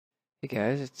Hey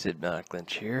guys, it's Sid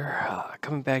Lynch here,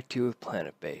 coming back to you with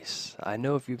Planetbase. I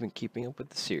know if you've been keeping up with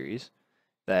the series,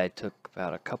 that I took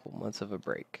about a couple months of a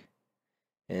break,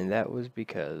 and that was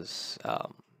because I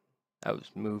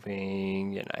was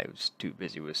moving and I was too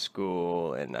busy with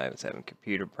school and I was having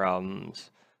computer problems.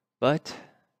 But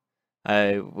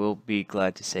I will be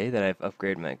glad to say that I've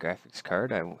upgraded my graphics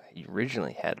card. I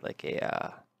originally had like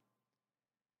a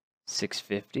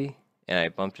 650, and I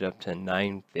bumped it up to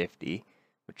 950,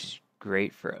 which is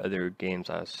great for other games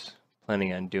I was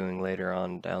planning on doing later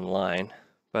on down the line.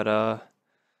 But I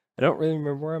don't really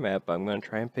remember where I'm at, but I'm gonna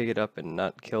try and pick it up and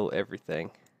not kill everything.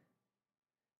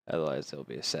 Otherwise, it'll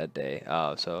be a sad day.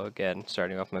 So again,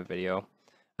 starting off my video,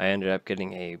 I ended up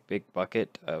getting a big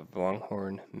bucket of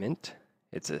Longhorn Mint.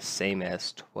 It's the same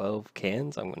as 12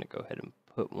 cans. I'm gonna go ahead and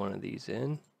put one of these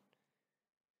in,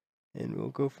 and we'll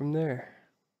go from there.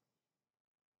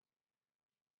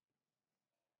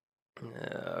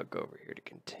 I'll go over here to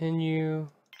continue.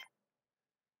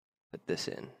 Put this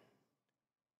in.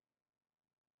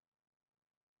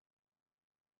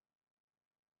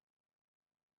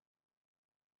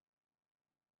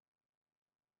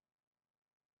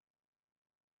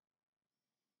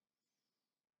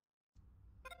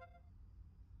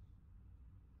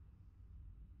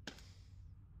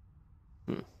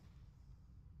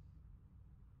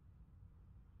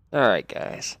 Alright,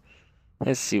 guys.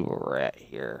 Let's see where we're at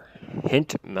here.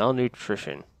 Hint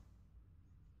malnutrition.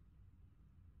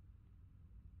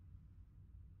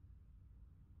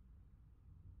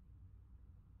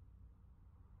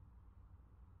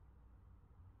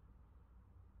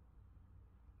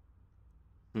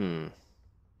 I'm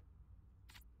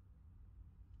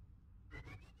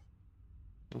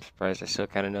surprised I still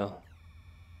kind of know.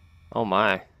 Oh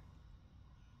my.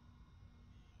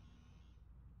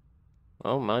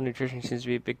 Well, malnutrition seems to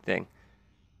be a big thing.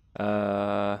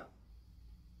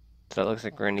 So it looks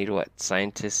like we're gonna need what?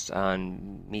 Scientists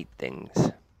on meat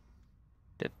things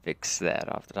to fix that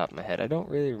off the top of my head. I don't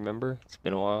really remember. It's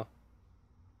been a while.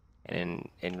 And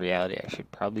in reality, I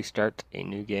should probably start a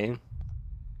new game.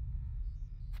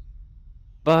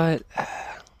 But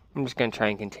I'm just gonna try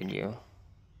and continue.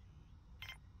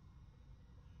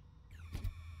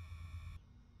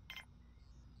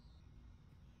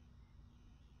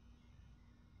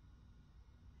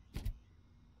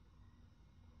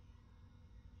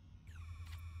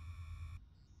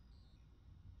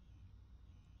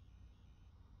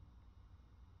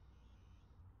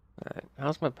 Alright,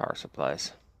 how's my power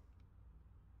supplies?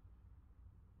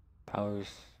 Power's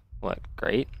what?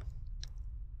 Great?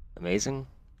 Amazing?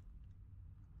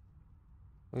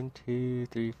 1, 2,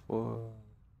 3, 4,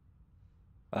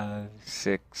 5,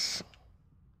 6.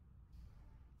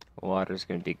 Water's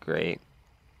gonna be great.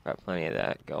 Got plenty of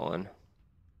that going.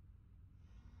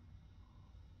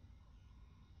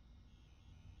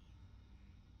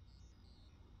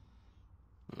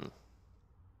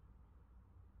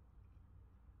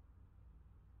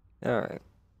 Alright.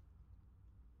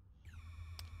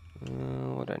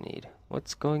 What do I need?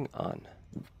 What's going on?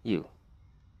 You.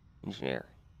 Engineer.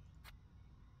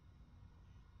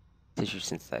 Tissue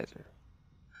synthesizer.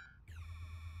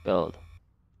 Build.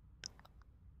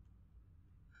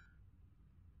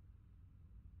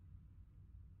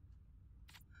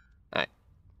 Alright.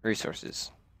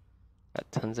 Resources.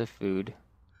 Got tons of food.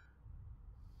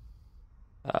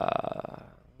 Uh,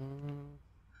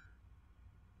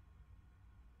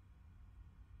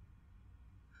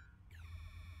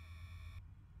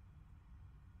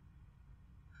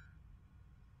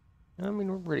 I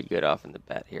mean, we're pretty good off in the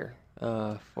bat here.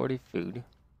 40 food.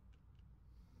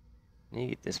 Need to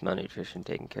get this malnutrition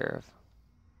taken care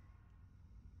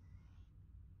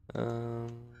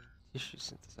of. Tissue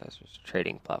synthesizers.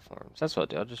 Trading platforms. That's what I'll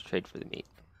do. I'll just trade for the meat.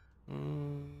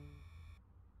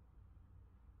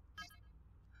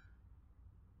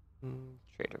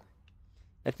 Trader.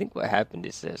 I think what happened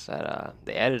is this, that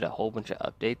they added a whole bunch of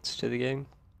updates to the game.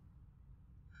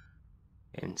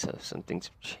 And so some things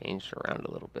have changed around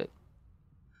a little bit.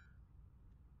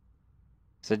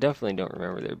 So I definitely don't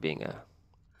remember there being a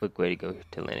quick way to go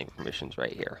to landing permissions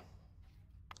right here.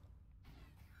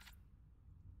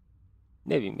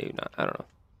 Maybe, maybe not. I don't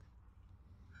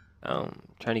know.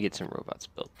 Trying to get some robots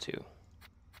built too.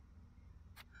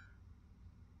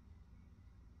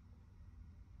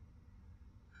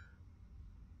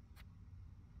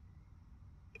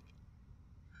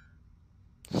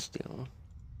 Still.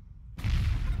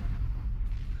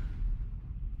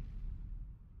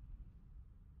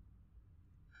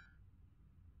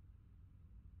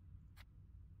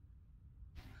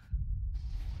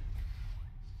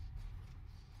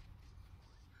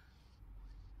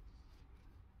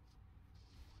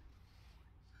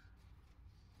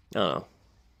 I don't know. To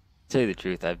tell you the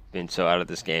truth, I've been so out of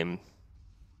this game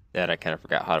that I kind of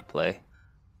forgot how to play.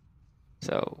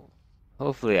 So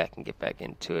hopefully I can get back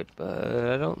into it, but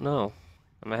I don't know.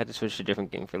 I might have to switch to a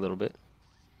different game for a little bit.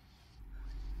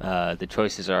 The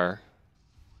choices are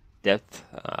depth,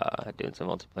 doing some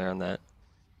multiplayer on that,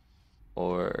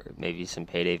 or maybe some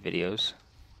Payday videos.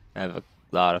 I have a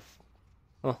lot of,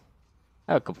 well,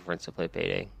 I have a couple friends that play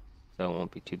Payday, so it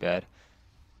won't be too bad.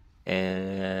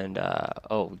 And,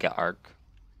 oh, we got Arc.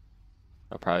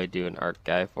 I'll probably do an Arc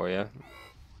guy for you.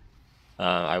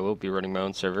 I will be running my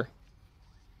own server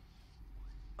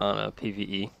on a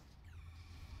PvE.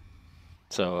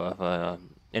 So if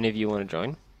any of you want to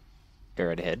join, go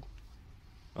right ahead.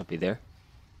 I'll be there.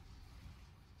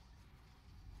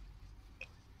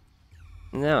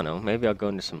 I don't know, maybe I'll go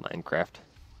into some Minecraft.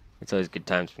 It's always good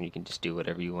times when you can just do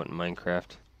whatever you want in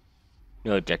Minecraft.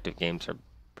 You know, objective games are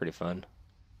pretty fun.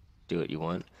 Do what you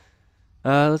want.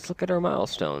 Let's look at our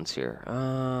milestones here.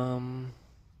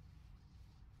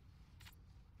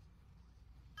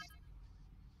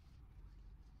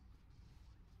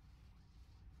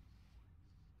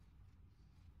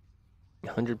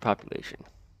 100 population.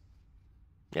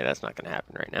 Yeah, that's not going to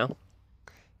happen right now.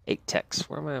 8 techs.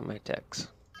 Where am I on my techs?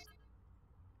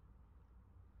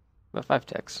 I'm at 5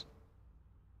 techs.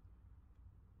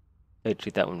 Hey,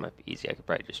 treat that one might be easy. I could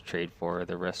probably just trade for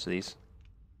the rest of these.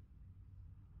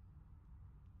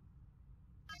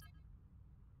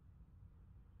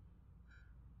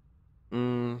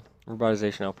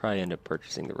 Robotization, I'll probably end up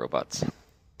purchasing the robots.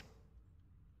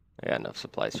 I got enough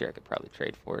supplies here, I could probably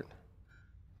trade for it.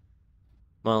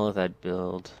 Monolith I'd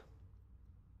build.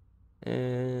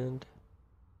 And...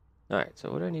 Alright,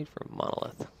 so what do I need for a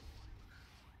monolith?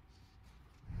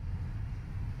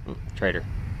 Trader.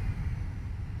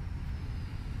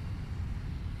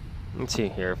 Let's see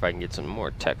here if I can get some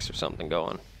more text or something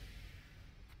going.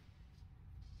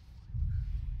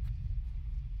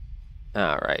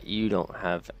 Alright, you don't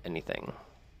have anything.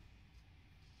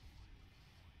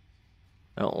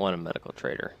 I don't want a medical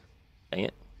trader. Dang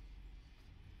it.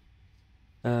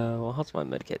 Well, how's my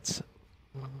medkits?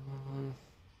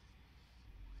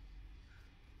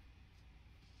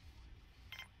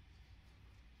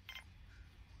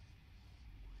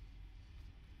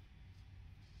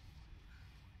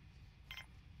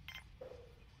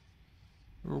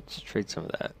 Let's trade some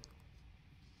of that.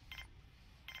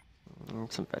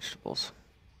 Some vegetables.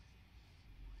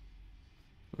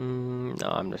 No,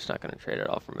 I'm just not going to trade it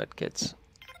all for medkits.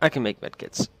 I can make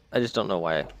medkits. I just don't know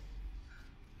why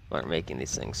I'm making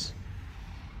these things.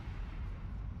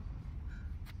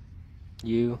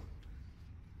 You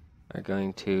are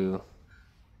going to...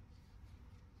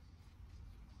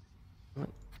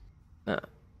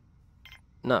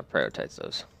 not prioritize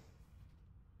those.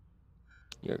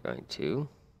 You're going to...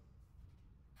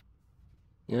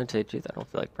 You know, to tell you the truth, I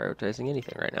don't feel like prioritizing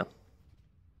anything right now.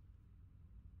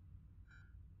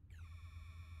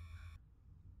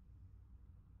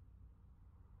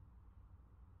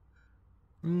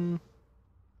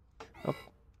 Oh,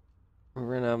 we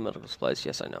ran out of medical supplies.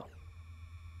 Yes, I know.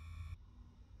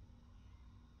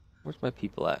 Where's my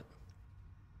people at?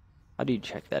 How do you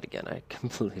check that again? I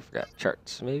completely forgot.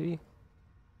 Charts, maybe?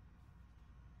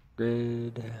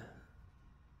 Grid.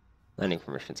 Landing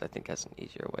permissions, I think, has an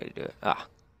easier way to do it. Ah,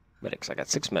 medics. I got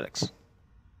 6 medics.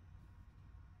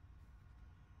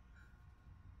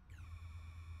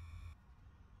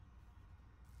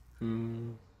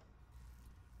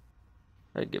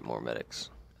 I'd get more medics.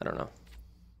 I don't know.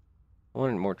 I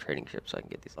wanted more trading ships so I can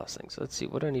get these last things. So let's see.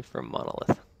 What do I need for a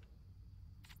monolith?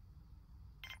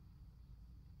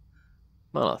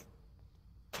 Monolith.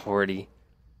 40.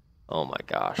 Oh my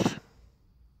gosh.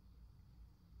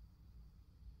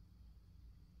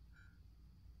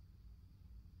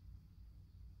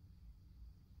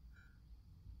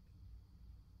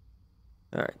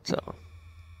 Alright, so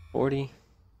 40.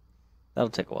 That'll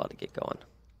take a while to get going.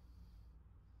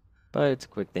 But it's a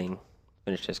quick thing.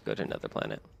 Finish this, go to another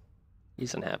planet.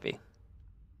 He's unhappy.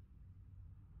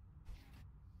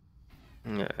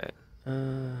 Alright.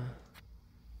 Oh,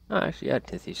 actually, I had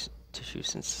tissue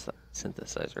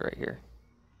synthesizer right here.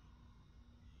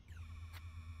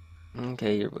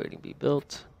 Okay, you're waiting to be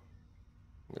built.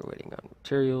 You're waiting on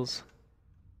materials.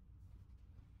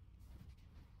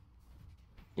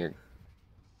 You're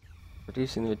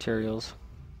producing the materials.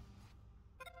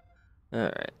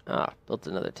 Alright. Built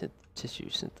another tissue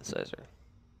synthesizer.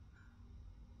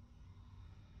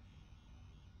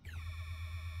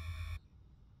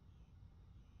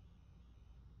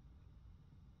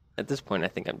 At this point, I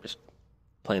think I'm just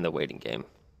playing the waiting game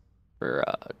for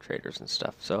traders and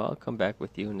stuff. So I'll come back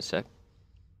with you in a sec.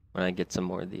 when I get some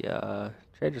more of the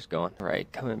traders going.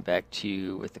 Right, coming back to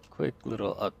you with a quick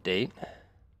little update.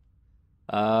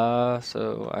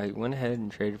 So I went ahead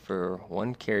and traded for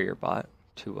one carrier bot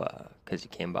to because he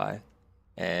came by,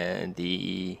 and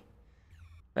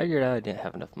figured out I didn't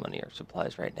have enough money or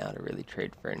supplies right now to really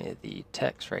trade for any of the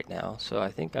techs right now. So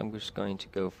I think I'm just going to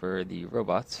go for the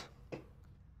robots.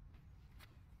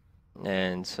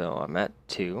 And so I'm at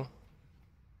 2.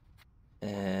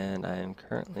 And I am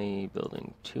currently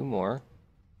building 2 more.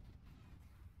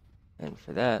 And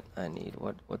for that, I need,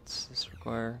 what's this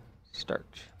require?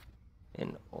 Starch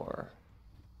and ore.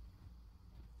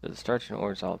 So the starch and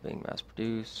ore is all being mass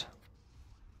produced.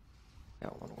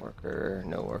 Got 1 worker,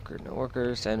 no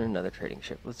workers, and another trading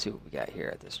ship. Let's see what we got here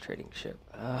at this trading ship.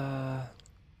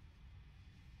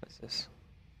 What's this?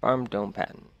 Farm Dome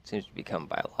Patent. Seems to be coming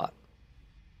by a lot.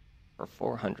 For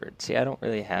 400. See, I don't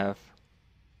really have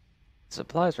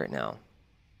supplies right now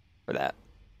for that.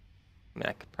 I mean,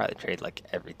 I could probably trade like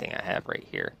everything I have right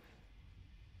here.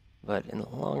 But in the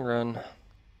long run,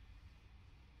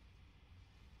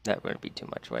 that wouldn't be too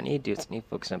much. What I need to do is I need to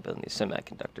focus on building these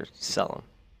semiconductors to sell them.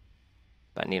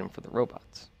 But I need them for the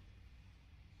robots.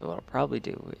 So what I'll probably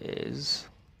do is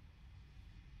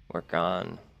work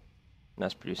on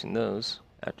mass producing those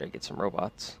after I get some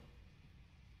robots.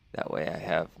 That way I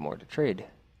have more to trade.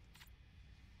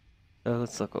 So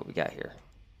let's look what we got here.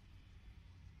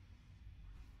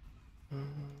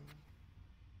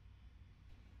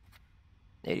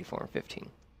 84 and 15.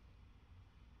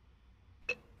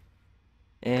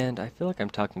 And I feel like I'm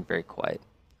talking very quiet.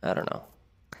 I don't know.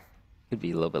 Could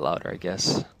be a little bit louder, I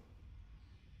guess.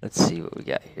 Let's see what we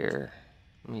got here.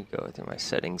 Let me go through my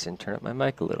settings and turn up my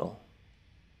mic a little.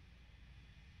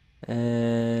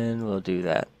 And we'll do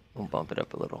that. We'll bump it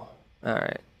up a little.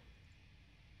 Alright.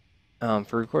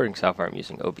 For recording software, I'm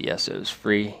using OBS. It was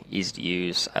free, easy to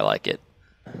use. I like it.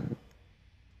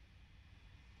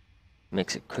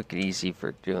 Makes it quick and easy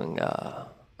for doing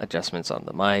adjustments on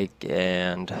the mic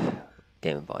and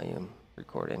game volume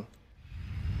recording.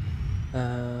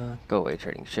 Go away,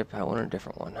 trading ship. I want a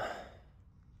different one.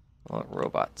 I want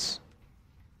robots.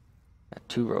 Got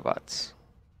 2 robots.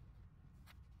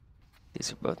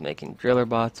 These are both making driller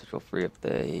bots, which will free up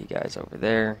the guys over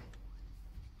there.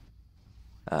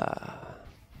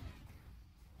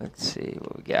 Let's see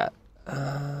what we got.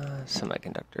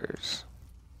 Semiconductors.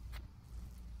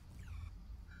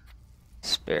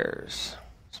 Spares.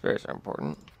 Spares are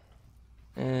important.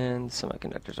 And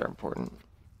semiconductors are important.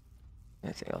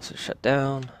 Anything else is shut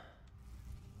down.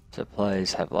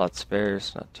 Supplies have lots of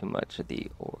spares, not too much of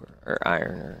the ore or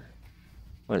iron or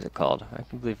what is it called? I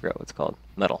completely forgot what it's called.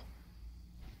 Metal.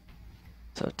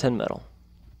 So 10 metal.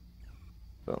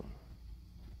 Boom.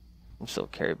 I'm still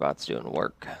carry bots doing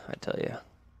work, I tell you.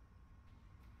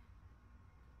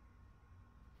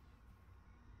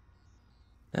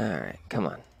 Alright, come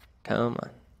on. Come on.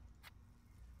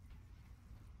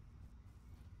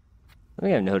 The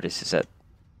thing I've noticed is that...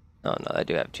 Oh no, I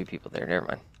do have 2 people there, never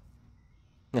mind.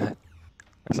 I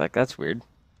was like, that's weird.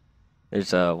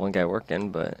 There's one guy working,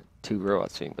 but 2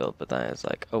 robots being built, but then I was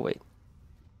like, oh wait.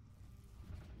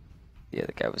 The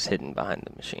other guy was hidden behind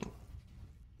the machine.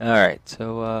 Alright,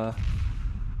 so,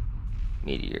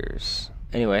 meteors.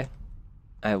 Anyway,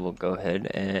 I will go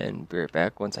ahead and be right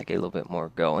back once I get a little bit more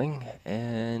going,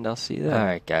 and I'll see you then.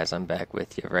 Alright guys, I'm back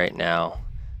with you right now.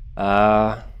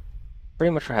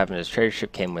 Pretty much what happened is trader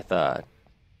ship came with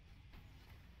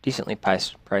decently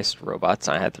priced robots.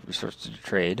 I had the resources to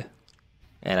trade,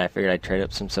 and I figured I'd trade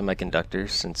up some semiconductors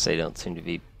since they don't seem to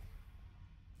be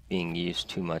being used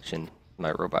too much in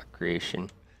my robot creation.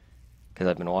 Because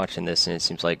I've been watching this and it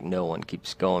seems like no one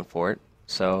keeps going for it.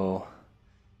 So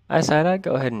I decided I'd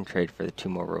go ahead and trade for the 2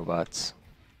 more robots.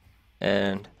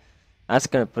 And that's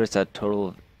going to put us at a total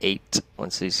of 8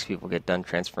 once these people get done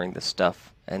transferring the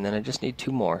stuff. And then I just need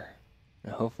 2 more.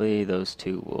 And hopefully those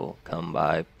 2 will come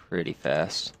by pretty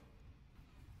fast.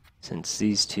 Since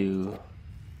these 2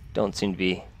 don't seem to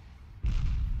be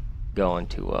going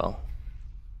too well.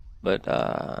 But,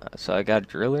 so I got a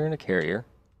driller and a carrier,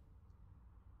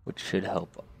 which should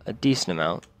help a decent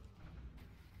amount.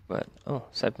 But, oh,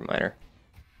 cyber miner.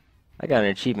 I got an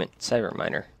achievement, cyber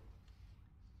miner.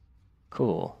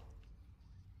 Cool.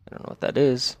 I don't know what that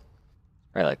is.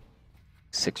 Probably like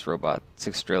 6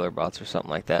 driller bots or something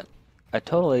like that.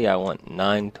 I want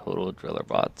 9 total driller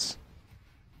bots.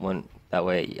 That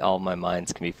way all my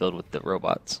mines can be filled with the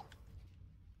robots.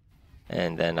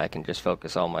 And then I can just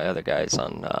focus all my other guys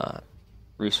on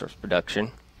resource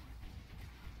production.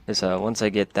 Because once I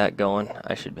get that going,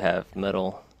 I should have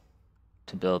metal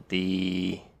to build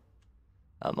the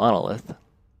monolith,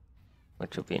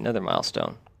 which will be another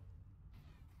milestone.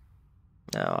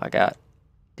 Now I got a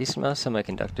decent amount of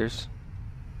semiconductors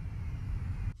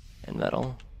and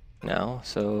metal now,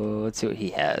 so let's see what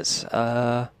he has.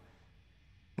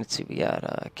 Let's see, we got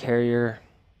a carrier,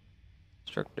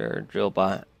 instructor, drill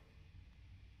bot.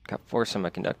 Got 4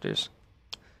 semiconductors.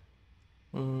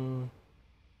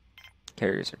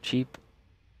 Carriers are cheap.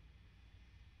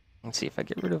 Let's see if I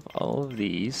get rid of all of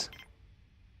these.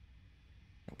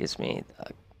 That gives me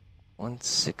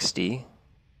 160.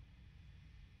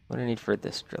 What do I need for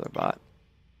this driller bot?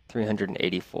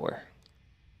 384.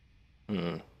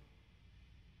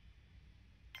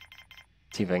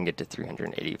 See if I can get to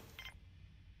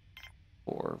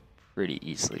 384 pretty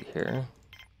easily here.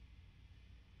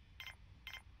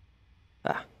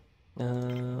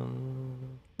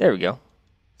 There we go.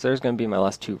 So there's going to be my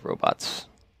last 2 robots.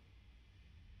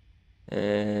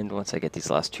 And once I get these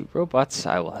last 2 robots,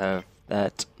 I will have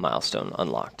that milestone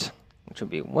unlocked, which will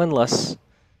be 1 less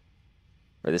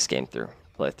for this game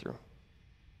play through.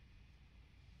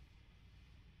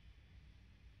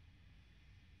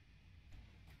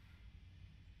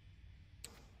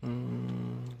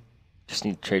 Just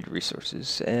need to trade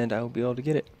resources, and I will be able to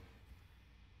get it.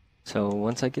 So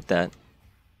once I get that,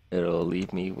 it'll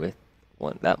leave me with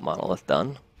that monolith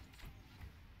done,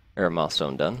 or a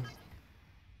milestone done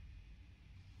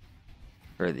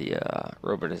for the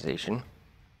robotization.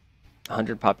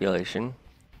 100 population.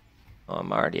 Oh,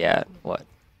 I'm already at what?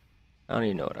 I don't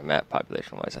even know what I'm at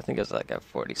population wise. I think it's like at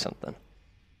 40 something.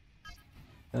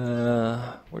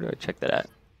 Where do I check that at?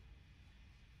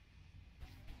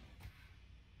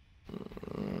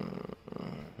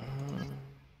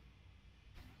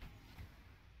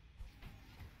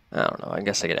 I don't know. I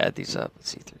guess I could add these up. Let's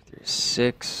see. 3, 3,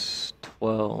 6,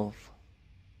 12,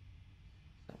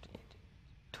 17, 18,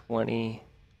 20.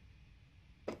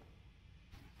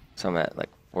 So I'm at like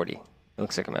 40. It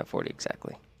looks like I'm at 40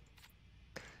 exactly.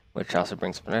 Which also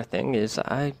brings up another thing is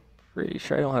I'm pretty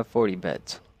sure I don't have 40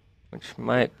 beds. Which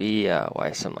might be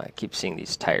why I keep seeing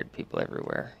these tired people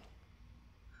everywhere.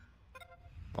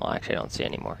 Well, actually I don't see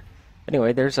any more.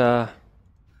 Anyway, there's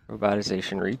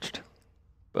robotization reached.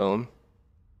 Boom.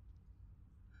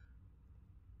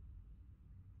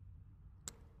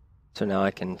 So now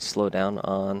I can slow down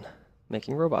on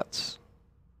making robots.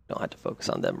 Don't have to focus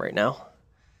on them right now.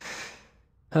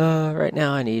 Right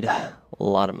now I need a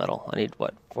lot of metal. I need,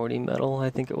 what, 40 metal, I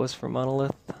think it was for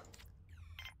monolith?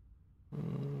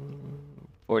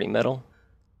 40 metal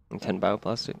and 10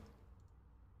 bioplastic.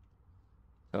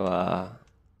 So, I'm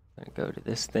gonna go to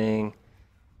this thing.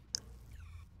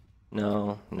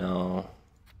 No. I'm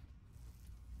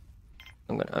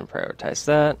gonna unprioritize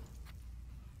that.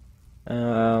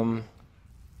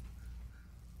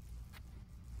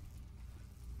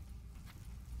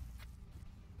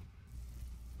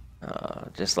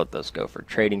 Just let those go for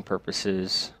trading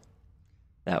purposes.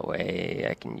 That way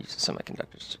I can use the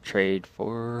semiconductors to trade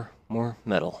for more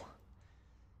metal.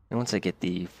 And once I get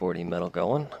the 40 metal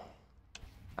going,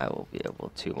 I will be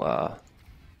able to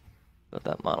build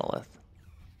that monolith.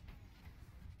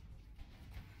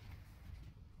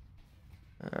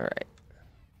 Alright.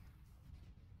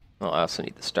 Well, I also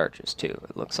need the starches too,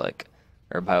 it looks like.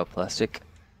 Or bioplastic,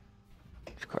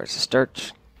 which requires the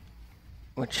starch,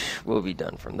 which will be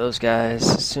done from those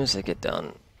guys as soon as they get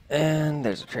done. And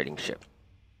there's a trading ship.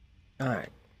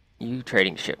 Alright, you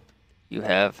trading ship. You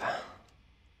have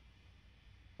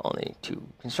only 2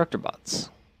 constructor bots.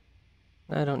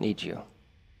 I don't need you.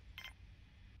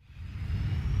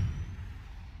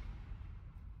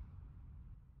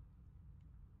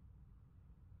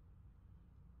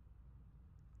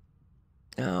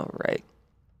 Alright.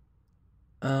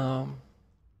 I'm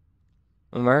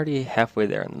already halfway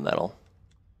there in the metal.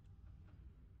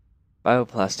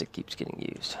 Bioplastic keeps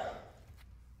getting used.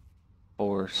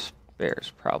 4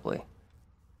 spares, probably.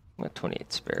 I'm at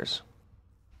 28 spares.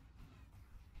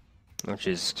 Which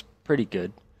is pretty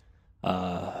good.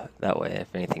 That way,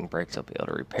 if anything breaks, I'll be able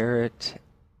to repair it.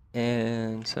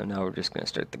 And so now we're just going to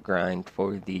start the grind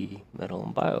for the metal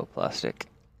and bioplastic.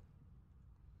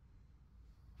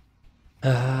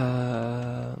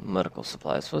 Medical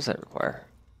supplies. What does that require?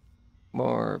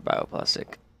 More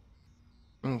bioplastic.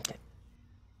 Okay.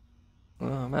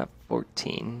 Well, I'm at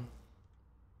 14.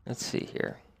 Let's see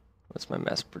here. What's my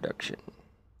mass production?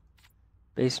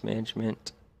 Base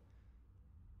management.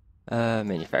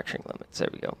 Manufacturing limits. There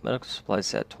we go. Medical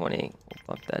supplies at 20. We'll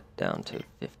bump that down to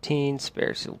 15.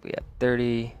 Spares will be at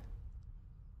 30.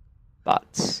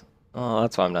 Bots. Oh,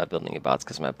 that's why I'm not building any bots,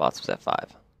 because my bots was at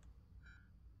 5.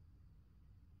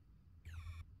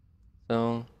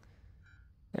 So,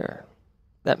 there.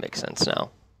 That makes sense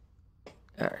now.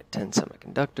 Alright, 10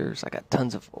 semiconductors. I got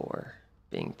tons of ore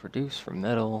being produced from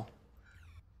metal.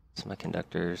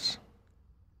 Semiconductors.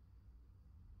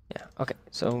 Yeah, okay,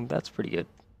 so that's pretty good.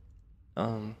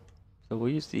 So we'll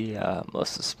use the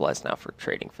most of the supplies now for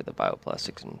trading for the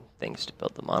bioplastics and things to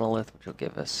build the monolith, which will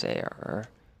give us, say, our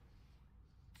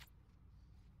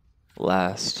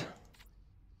last,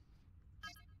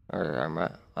 or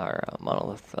our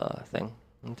monolith thing.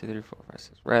 1, 2, 3, 4, 5,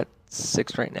 6. We're at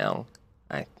 6 right now.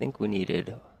 I think we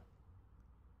needed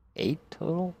 8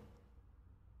 total.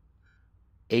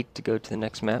 8 to go to the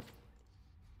next map.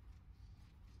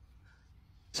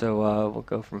 So we'll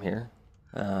go from here.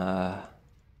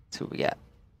 Let's see what we got.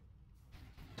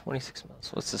 26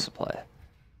 mils. What's the supply?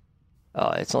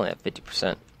 Oh, it's only at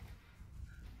 50%.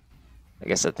 I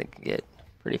guess that thing can get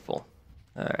pretty full.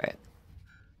 Alright.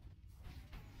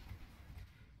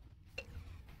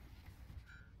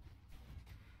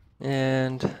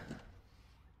 And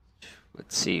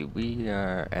let's see, we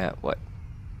are at what?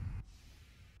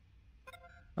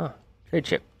 Oh, trade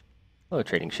ship. Hello,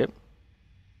 trading ship.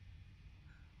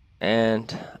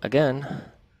 And again,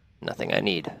 nothing I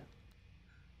need.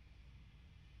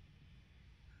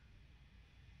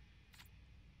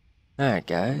 Alright,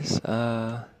 guys.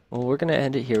 Well, we're gonna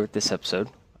end it here with this episode.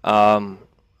 I'll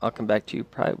come back to you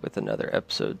probably with another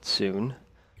episode soon.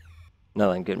 Now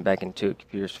that I'm getting back into it,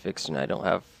 computer's fixed and I don't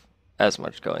have as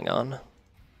much going on.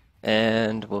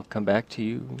 And we'll come back to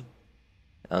you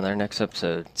on our next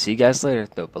episode. See you guys later.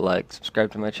 Throw up a like,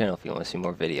 subscribe to my channel if you want to see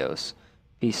more videos.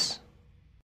 Peace.